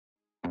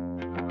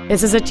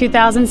This is a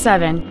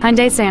 2007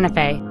 Hyundai Santa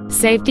Fe.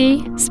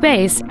 Safety,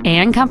 space,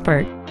 and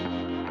comfort.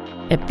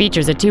 It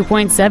features a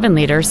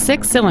 2.7-liter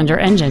six-cylinder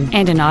engine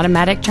and an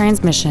automatic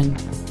transmission.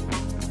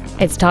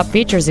 Its top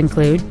features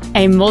include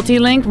a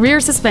multi-link rear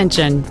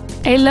suspension,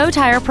 a low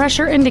tire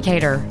pressure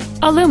indicator,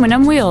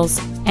 aluminum wheels,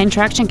 and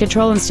traction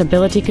control and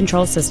stability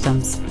control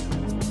systems.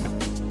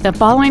 The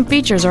following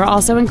features are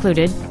also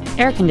included: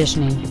 air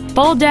conditioning,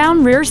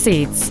 fold-down rear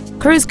seats,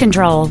 cruise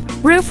control,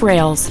 roof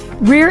rails,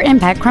 rear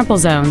impact crumple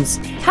zones,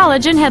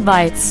 halogen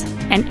headlights,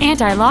 an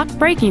anti-lock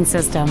braking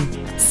system,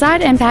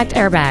 side impact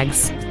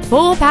airbags,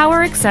 full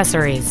power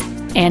accessories,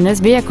 and this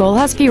vehicle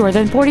has fewer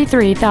than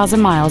 43,000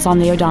 miles on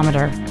the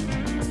odometer.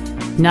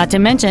 Not to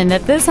mention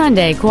that this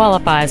Hyundai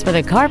qualifies for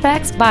the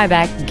Carfax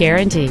buyback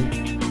guarantee.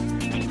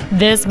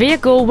 This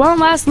vehicle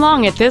won't last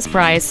long at this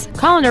price.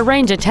 Call and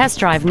arrange a test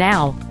drive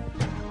now.